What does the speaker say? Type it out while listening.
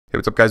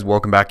What's up guys,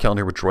 welcome back. Kellen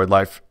here with Droid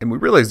Life. And we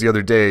realized the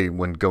other day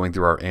when going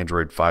through our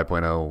Android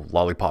 5.0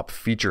 Lollipop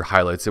feature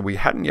highlights that we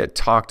hadn't yet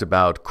talked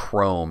about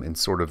Chrome and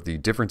sort of the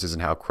differences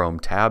in how Chrome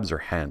tabs are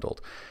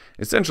handled.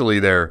 Essentially,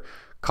 they're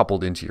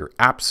coupled into your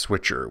app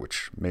switcher,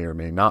 which may or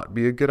may not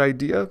be a good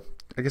idea.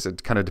 I guess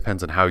it kind of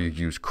depends on how you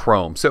use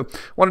Chrome. So I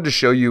wanted to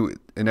show you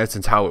in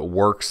essence how it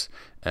works,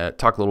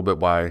 talk a little bit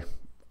why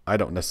I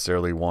don't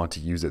necessarily want to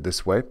use it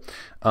this way.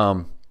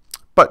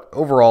 But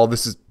overall,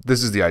 this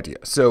is the idea.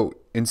 So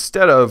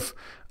instead of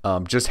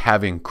just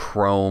having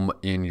Chrome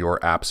in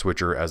your app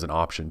switcher as an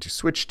option to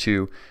switch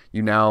to,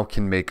 you now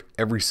can make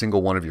every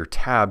single one of your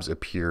tabs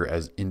appear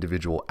as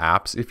individual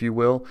apps, if you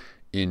will,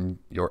 in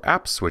your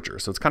app switcher.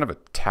 So it's kind of a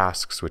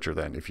task switcher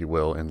then, if you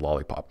will, in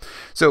Lollipop.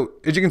 So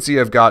as you can see,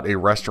 I've got a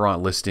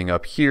restaurant listing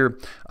up here.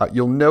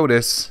 You'll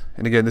notice,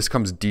 and again, this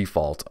comes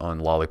default on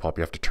Lollipop.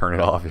 You have to turn it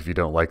off if you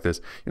don't like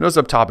this. You notice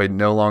up top, I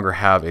no longer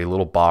have a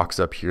little box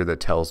up here that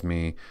tells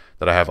me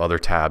that I have other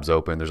tabs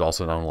open. There's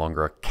also no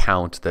longer a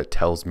count that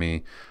tells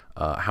me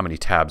how many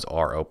tabs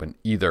are open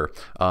either.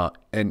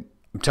 And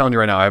I'm telling you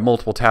right now, I have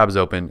multiple tabs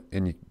open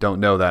and you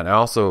don't know that. And I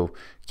also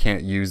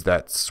can't use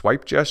that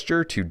swipe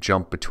gesture to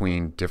jump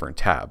between different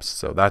tabs.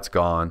 So that's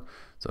gone.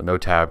 So no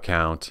tab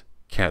count,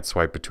 can't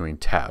swipe between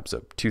tabs.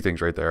 So two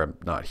things right there I'm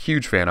not a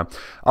huge fan of.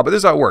 But this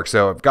is how it works.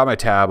 So I've got my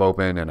tab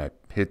open and I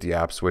hit the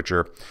app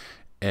switcher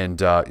and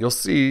you'll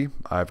see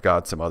I've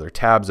got some other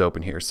tabs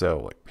open here.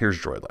 So here's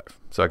Droid Life.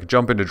 So I could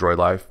jump into Droid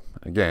Life.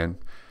 Again,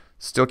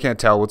 still can't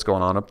tell what's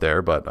going on up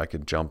there, but I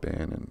could jump in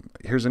and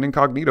here's an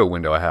incognito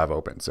window I have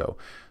open. So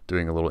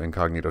doing a little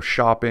incognito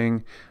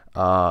shopping.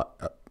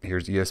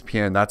 Here's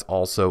ESPN, that's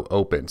also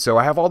open. So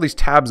I have all these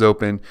tabs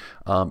open,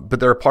 but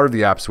they're a part of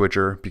the app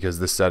switcher because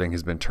this setting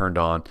has been turned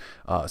on.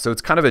 So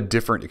it's kind of a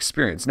different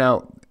experience.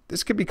 Now,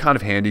 this could be kind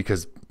of handy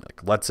because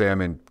like, let's say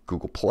I'm in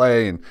Google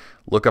Play and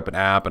look up an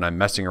app and I'm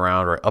messing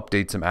around or I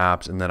update some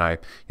apps and then I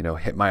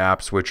hit my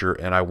app switcher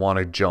and I want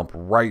to jump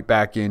right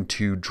back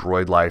into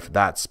Droid Life,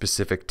 that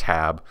specific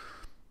tab.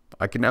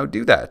 I can now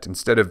do that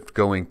instead of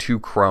going to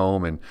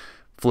Chrome and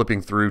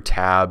flipping through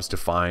tabs to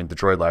find the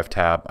Droid Life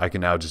tab. I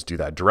can now just do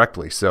that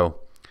directly.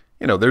 So,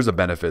 there's a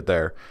benefit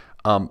there.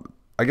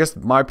 I guess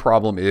my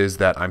problem is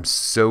that I'm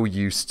so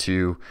used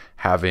to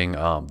having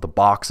the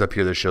box up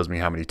here that shows me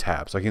how many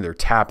tabs. So I can either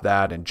tap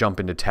that and jump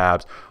into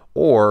tabs,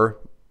 or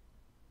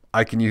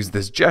I can use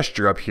this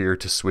gesture up here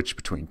to switch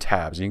between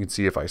tabs. And you can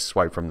see if I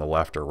swipe from the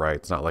left or right,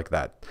 it's not like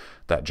that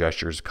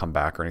gesture's come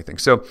back or anything.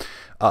 So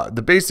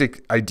the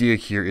basic idea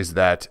here is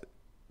that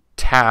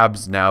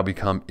tabs now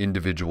become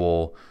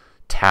individual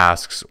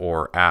tasks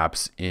or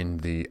apps in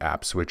the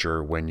app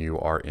switcher when you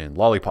are in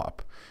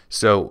Lollipop.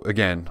 So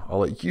again, I'll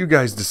let you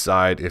guys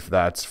decide if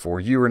that's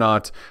for you or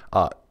not.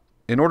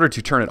 In order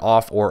to turn it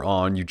off or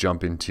on, you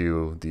jump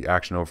into the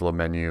action overflow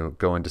menu,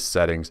 go into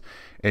settings,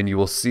 and you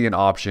will see an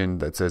option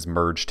that says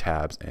merge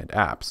tabs and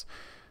apps.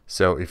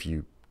 So if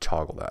you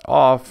toggle that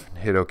off,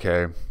 hit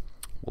OK,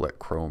 we'll let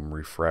Chrome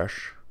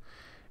refresh.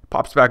 It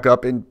pops back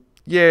up and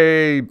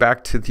yay,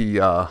 back to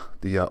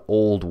the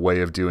old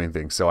way of doing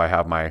things. So I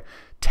have my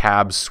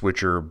tab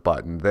switcher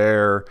button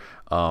there.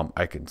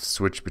 I can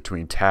switch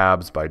between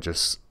tabs by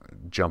just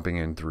jumping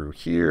in through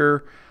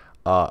here.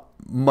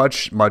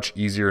 Much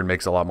easier and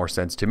makes a lot more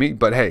sense to me.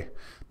 But hey,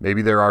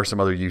 maybe there are some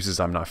other uses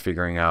I'm not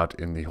figuring out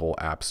in the whole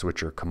app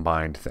switcher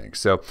combined thing.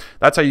 So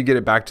that's how you get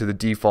it back to the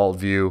default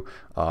view.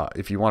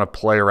 If you want to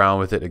play around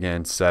with it,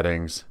 again,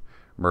 settings,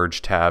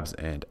 merge tabs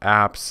and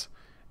apps,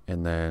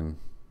 and then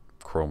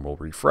Chrome will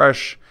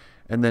refresh.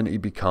 And then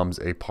it becomes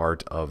a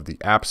part of the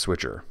app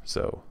switcher.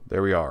 So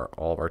there we are,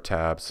 all of our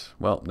tabs.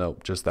 Well, no,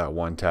 just that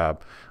one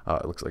tab.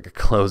 It looks like it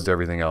closed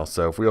everything else.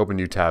 So if we open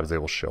new tabs, they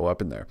will show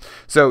up in there.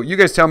 So you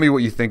guys tell me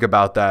what you think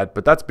about that,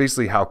 but that's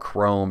basically how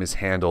Chrome is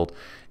handled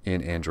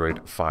in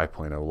Android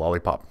 5.0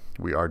 Lollipop.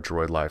 We are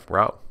Droid Life. We're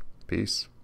out. Peace.